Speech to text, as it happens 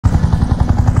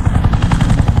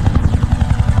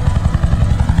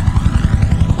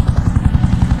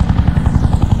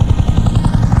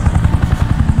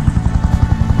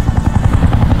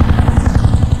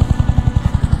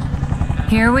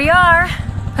we are.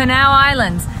 Panau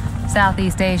Islands,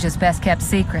 Southeast Asia's best-kept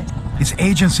secret. It's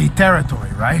agency territory,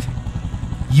 right?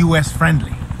 US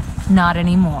friendly. Not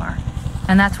anymore.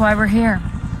 And that's why we're here.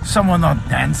 Someone not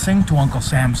dancing to Uncle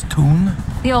Sam's tune?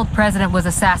 The old president was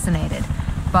assassinated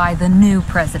by the new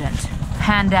president,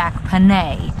 Pandak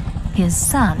Panay, his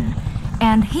son.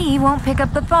 And he won't pick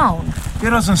up the phone.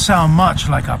 It doesn't sound much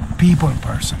like a people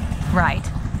person. Right.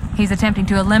 He's attempting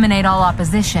to eliminate all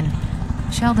opposition.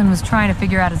 Sheldon was trying to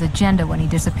figure out his agenda when he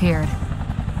disappeared.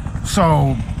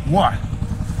 So, what?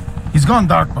 He's gone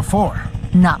dark before.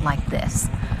 Not like this.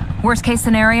 Worst case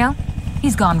scenario,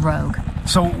 he's gone rogue.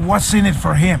 So what's in it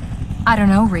for him? I don't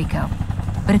know, Rico.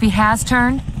 But if he has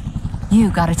turned,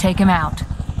 you gotta take him out.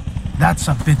 That's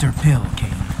a bitter pill,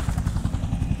 Kane.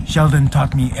 Sheldon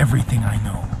taught me everything I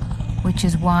know. Which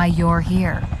is why you're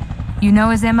here. You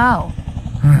know his M.O.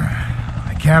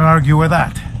 I can't argue with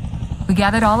that. We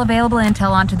gathered all available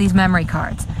intel onto these memory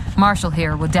cards. Marshall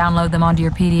here will download them onto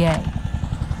your PDA.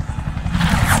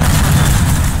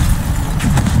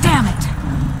 Damn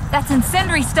it! That's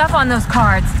incendiary stuff on those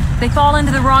cards. They fall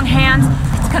into the wrong hands.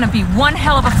 It's gonna be one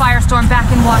hell of a firestorm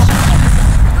back in Washington.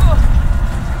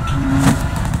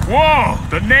 Whoa!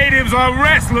 The natives are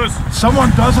restless! Someone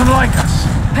doesn't like us.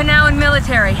 Panauan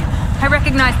military. I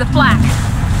recognize the flak.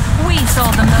 We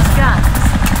sold them those guns.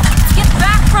 Get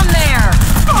back from there!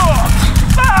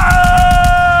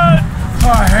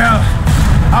 Oh, hell.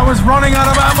 I was running out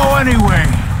of ammo anyway.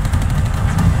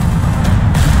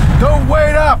 Don't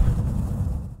wait up!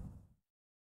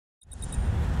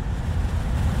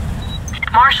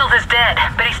 Marshall is dead,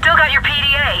 but he's still got your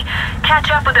PDA.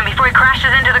 Catch up with him before he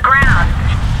crashes into the ground.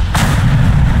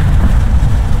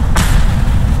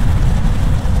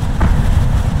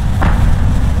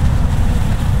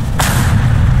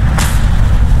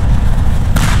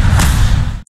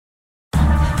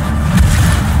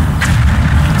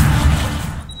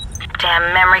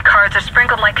 Damn memory cards are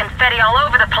sprinkled like confetti all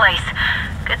over the place.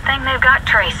 Good thing they've got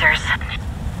tracers.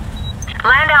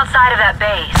 Land outside of that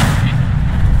base.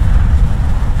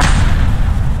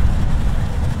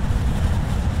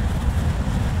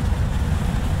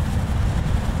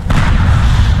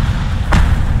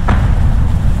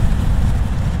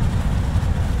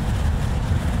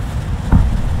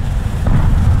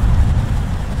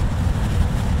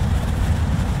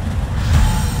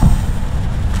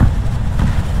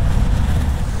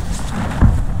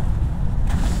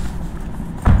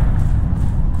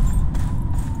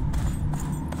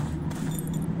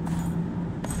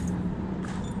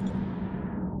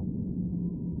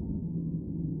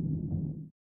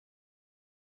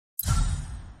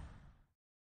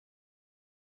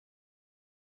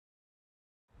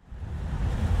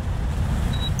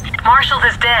 Marshall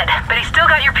is dead, but he's still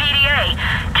got your PDA.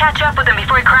 Catch up with him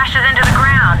before he crashes into the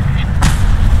ground.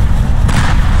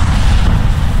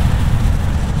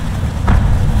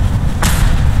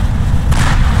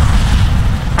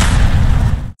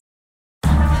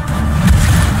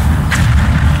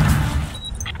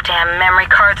 Damn memory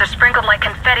cards are sprinkled like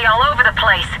confetti all over the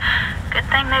place. Good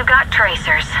thing they've got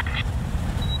tracers.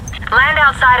 Land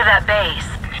outside of that base.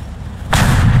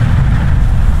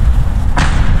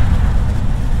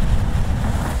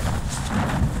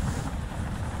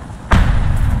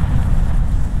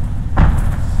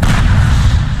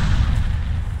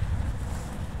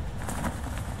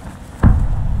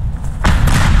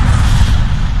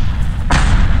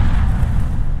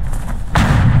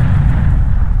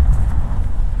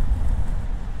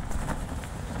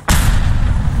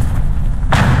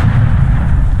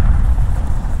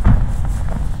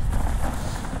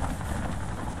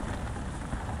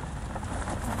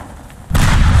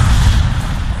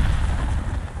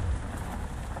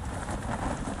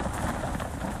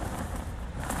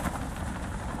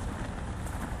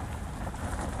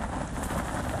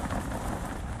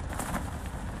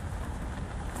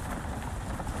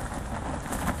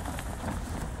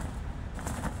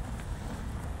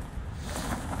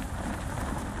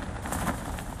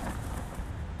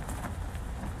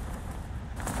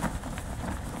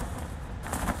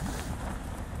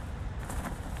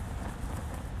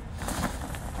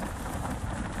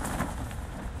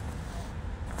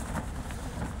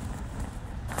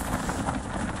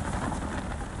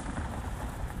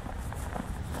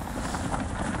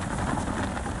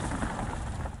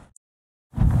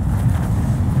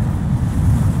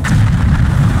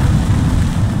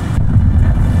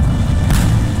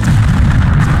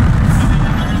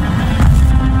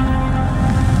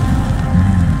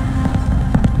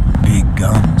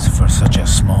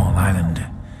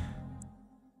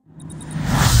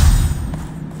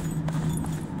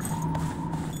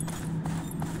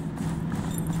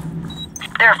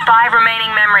 There are 5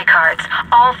 remaining members memory cards,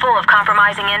 all full of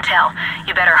compromising intel.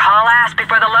 You better haul ass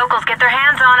before the locals get their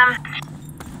hands on them.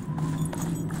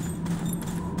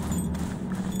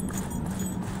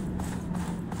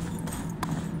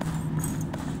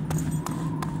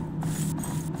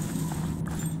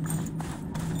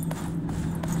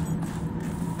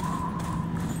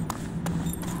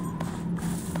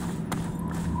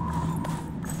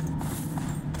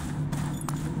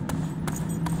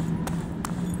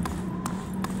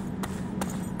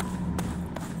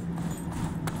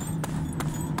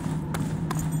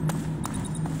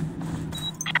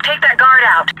 Take that guard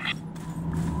out.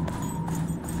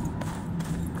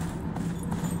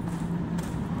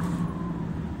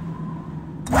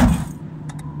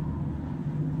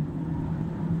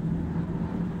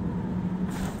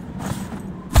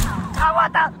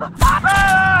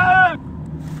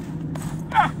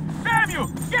 Damn you!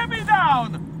 Get me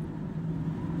down!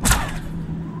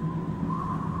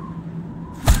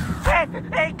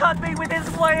 He caught me with his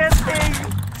YSP!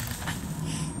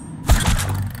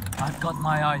 I've got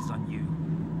my eyes on you.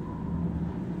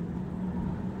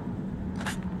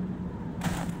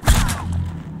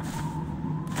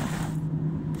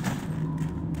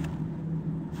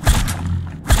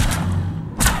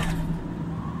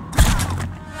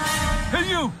 Hey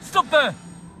you! Stop there!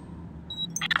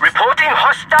 Reporting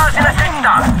hostiles in the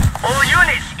sector. All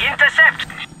units, intercept.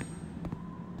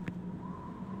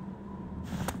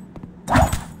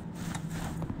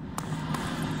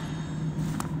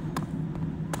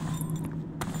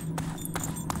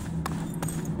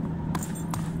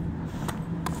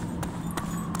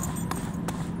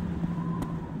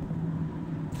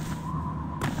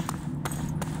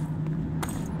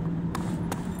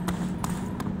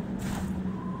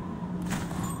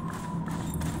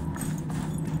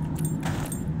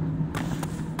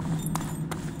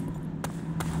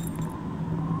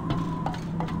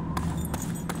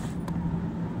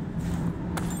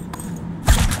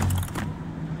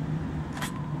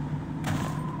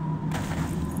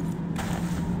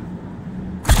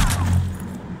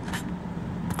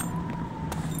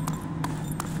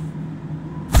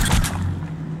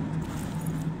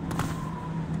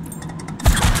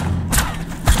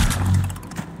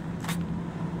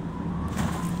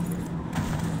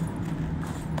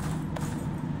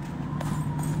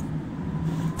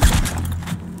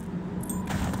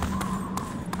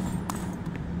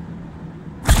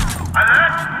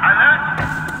 Alert! Alert!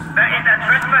 There is a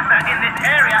trespasser in this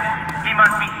area. He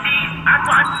must be seized at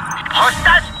once.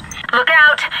 Hostiles? Look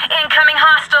out! Incoming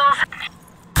hostiles!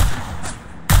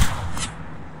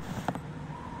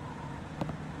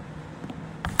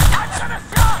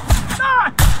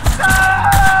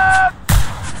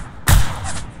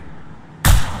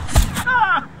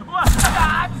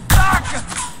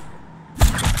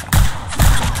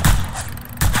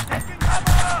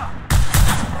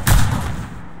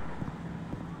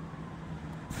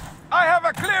 I have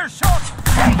a clear shot!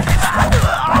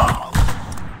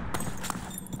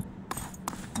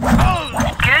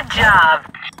 Good job.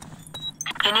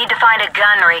 You need to find a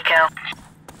gun, Rico.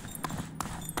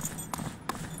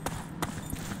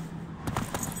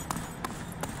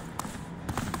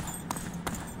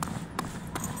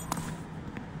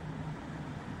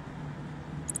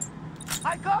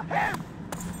 I got him!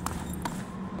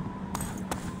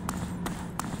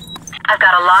 I've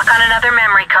got a lock on another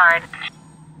memory card.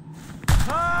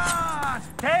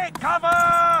 Take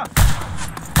cover!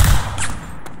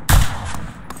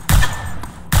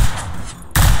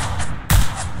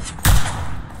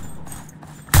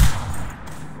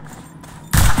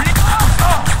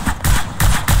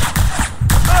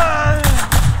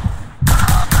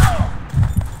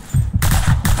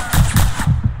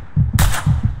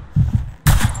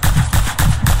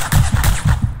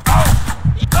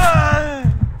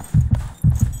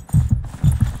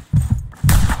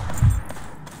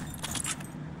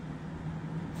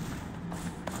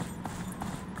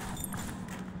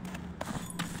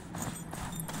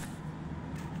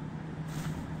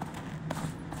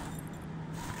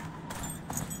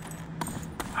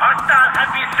 Hostiles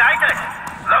have been sighted.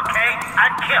 Locate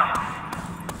and kill.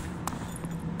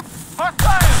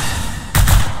 Hostile!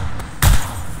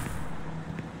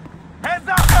 Hands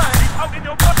up! He's out in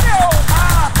your body!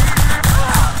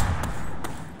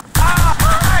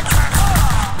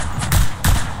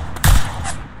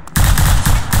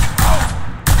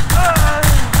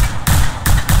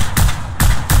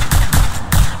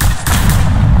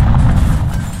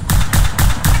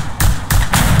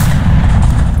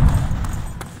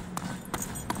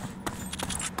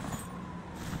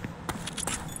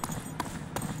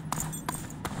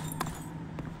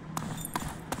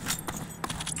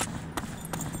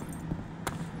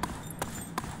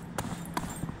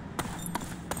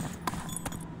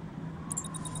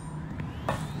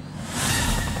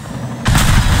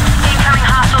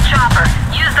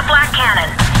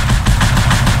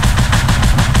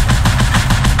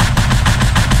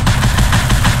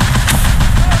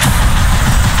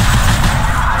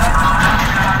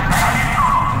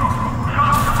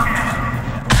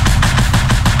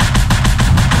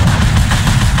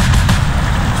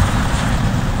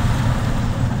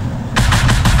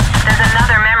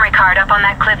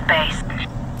 cliff base.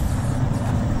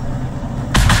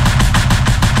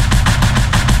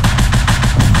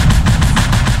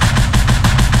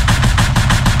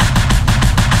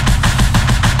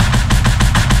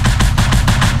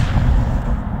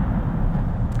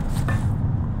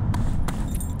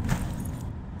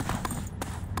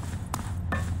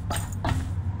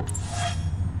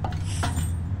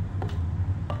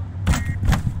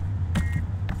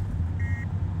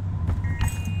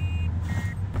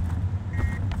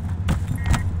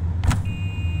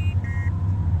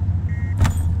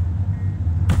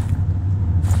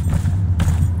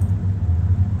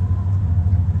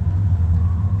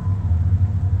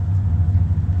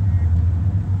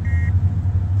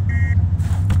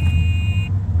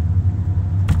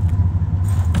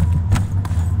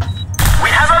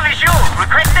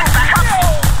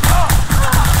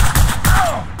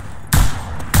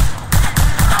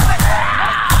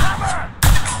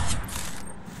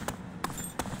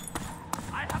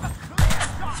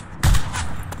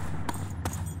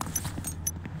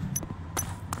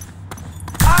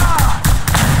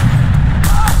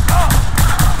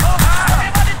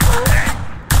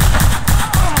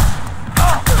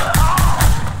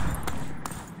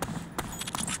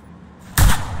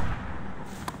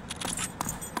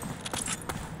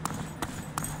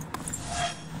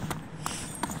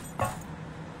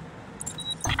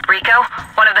 Rico,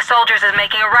 one of the soldiers is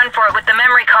making a run for it with the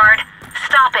memory card.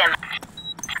 Stop him.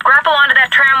 Grapple onto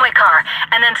that tramway car,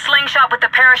 and then slingshot with the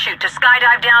parachute to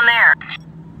skydive down there.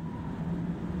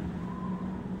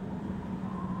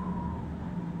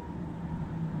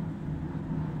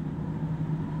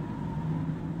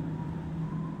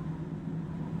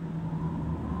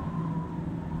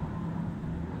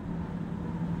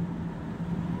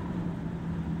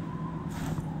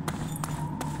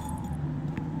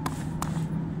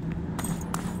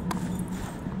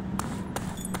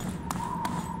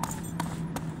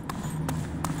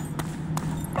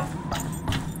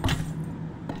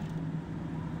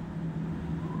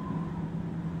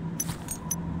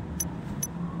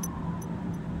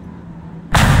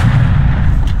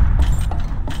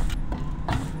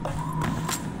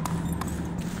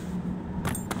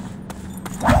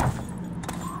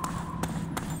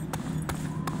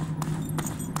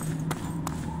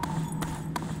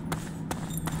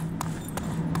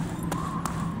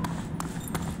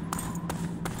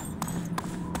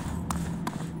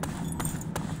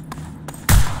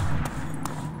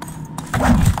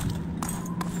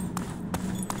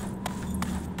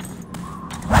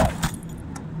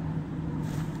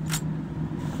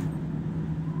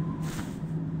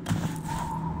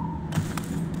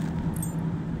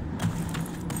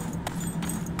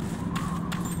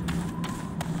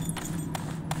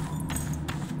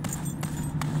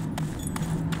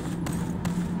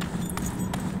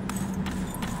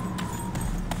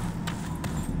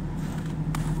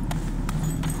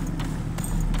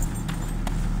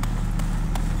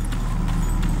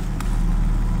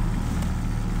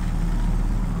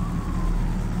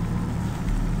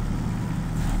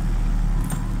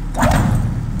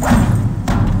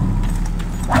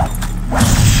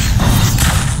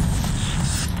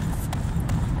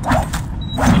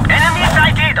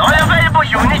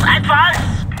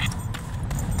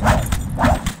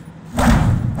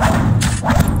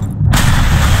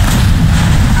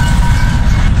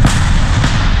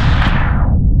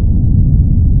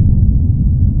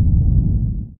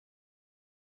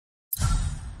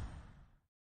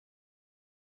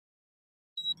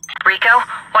 Rico,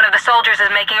 one of the soldiers is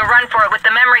making a run for it with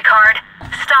the memory card.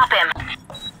 Stop him.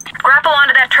 Grapple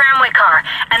onto that tramway car,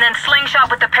 and then slingshot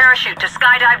with the parachute to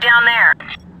skydive down there.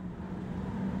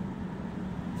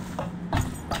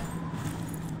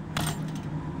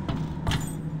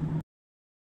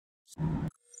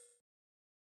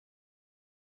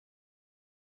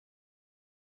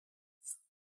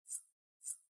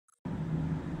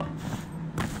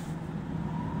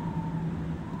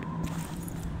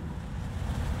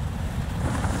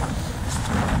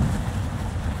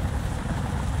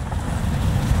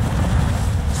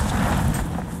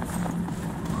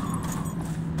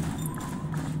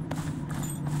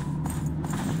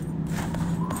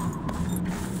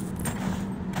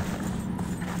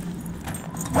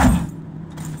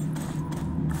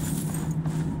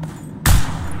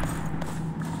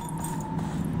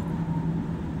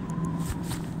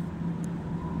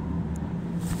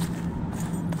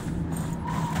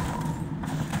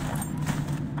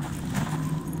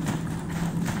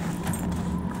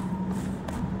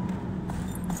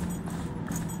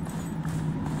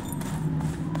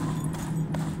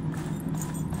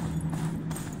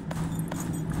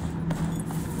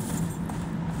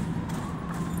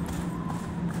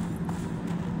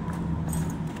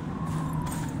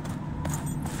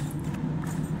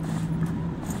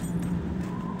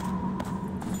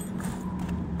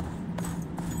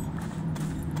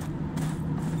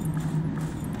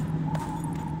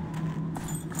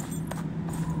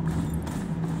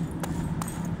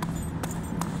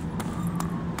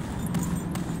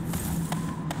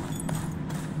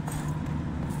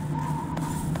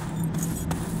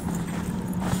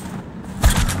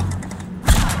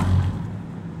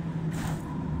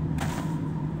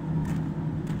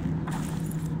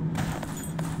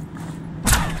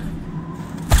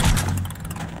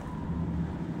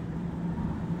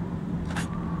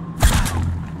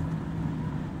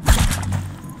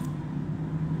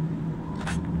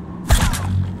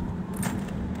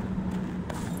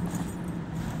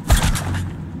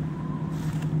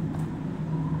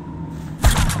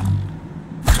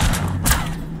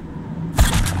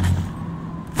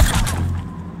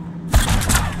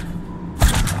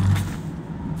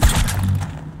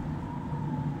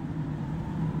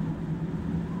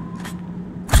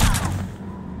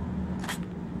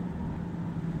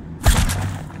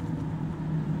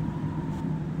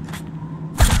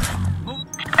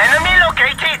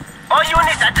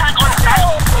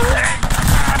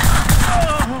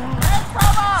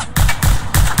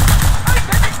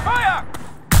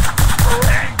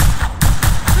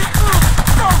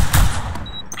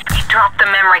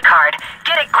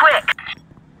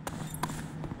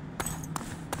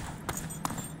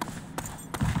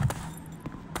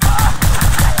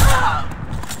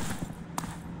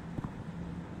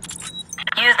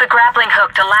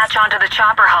 to latch onto the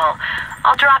chopper hull.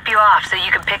 I'll drop you off so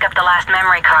you can pick up the last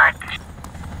memory card.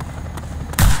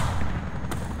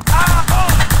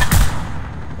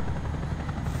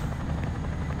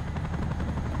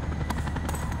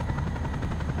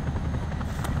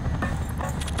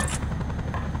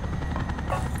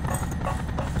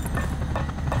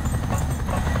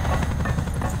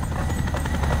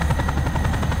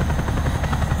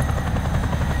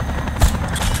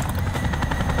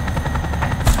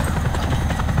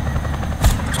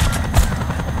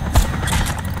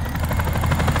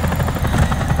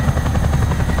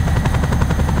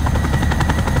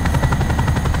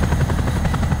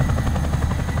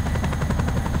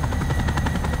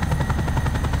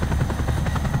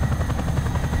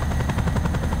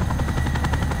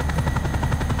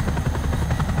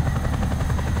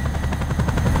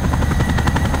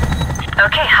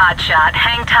 Okay, hotshot,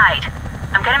 hang tight.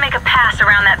 I'm gonna make a pass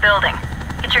around that building.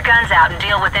 Get your guns out and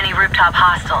deal with any rooftop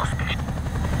hostiles.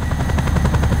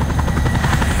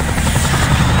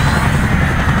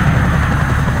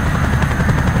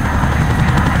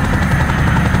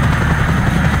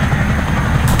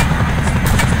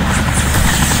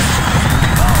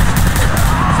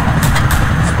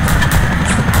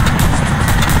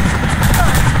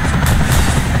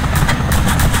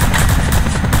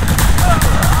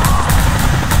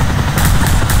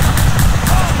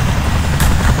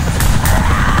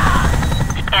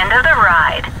 End of the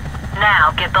ride.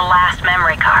 Now get the last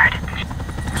memory card.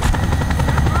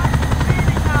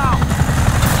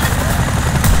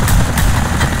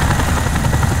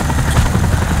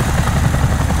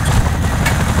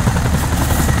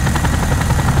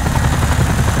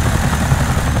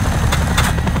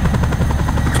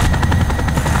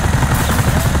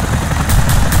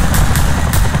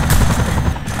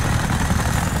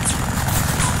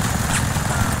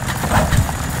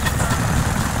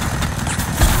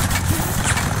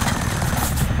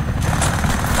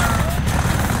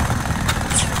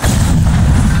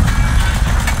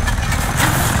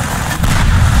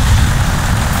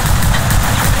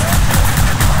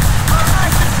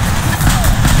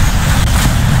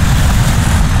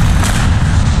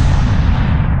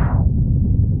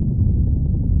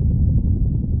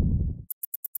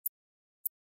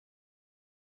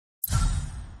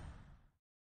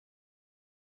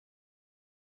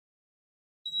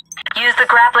 Use the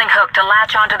grappling hook to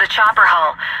latch onto the chopper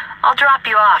hull. I'll drop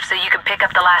you off so you can pick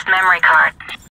up the last memory card.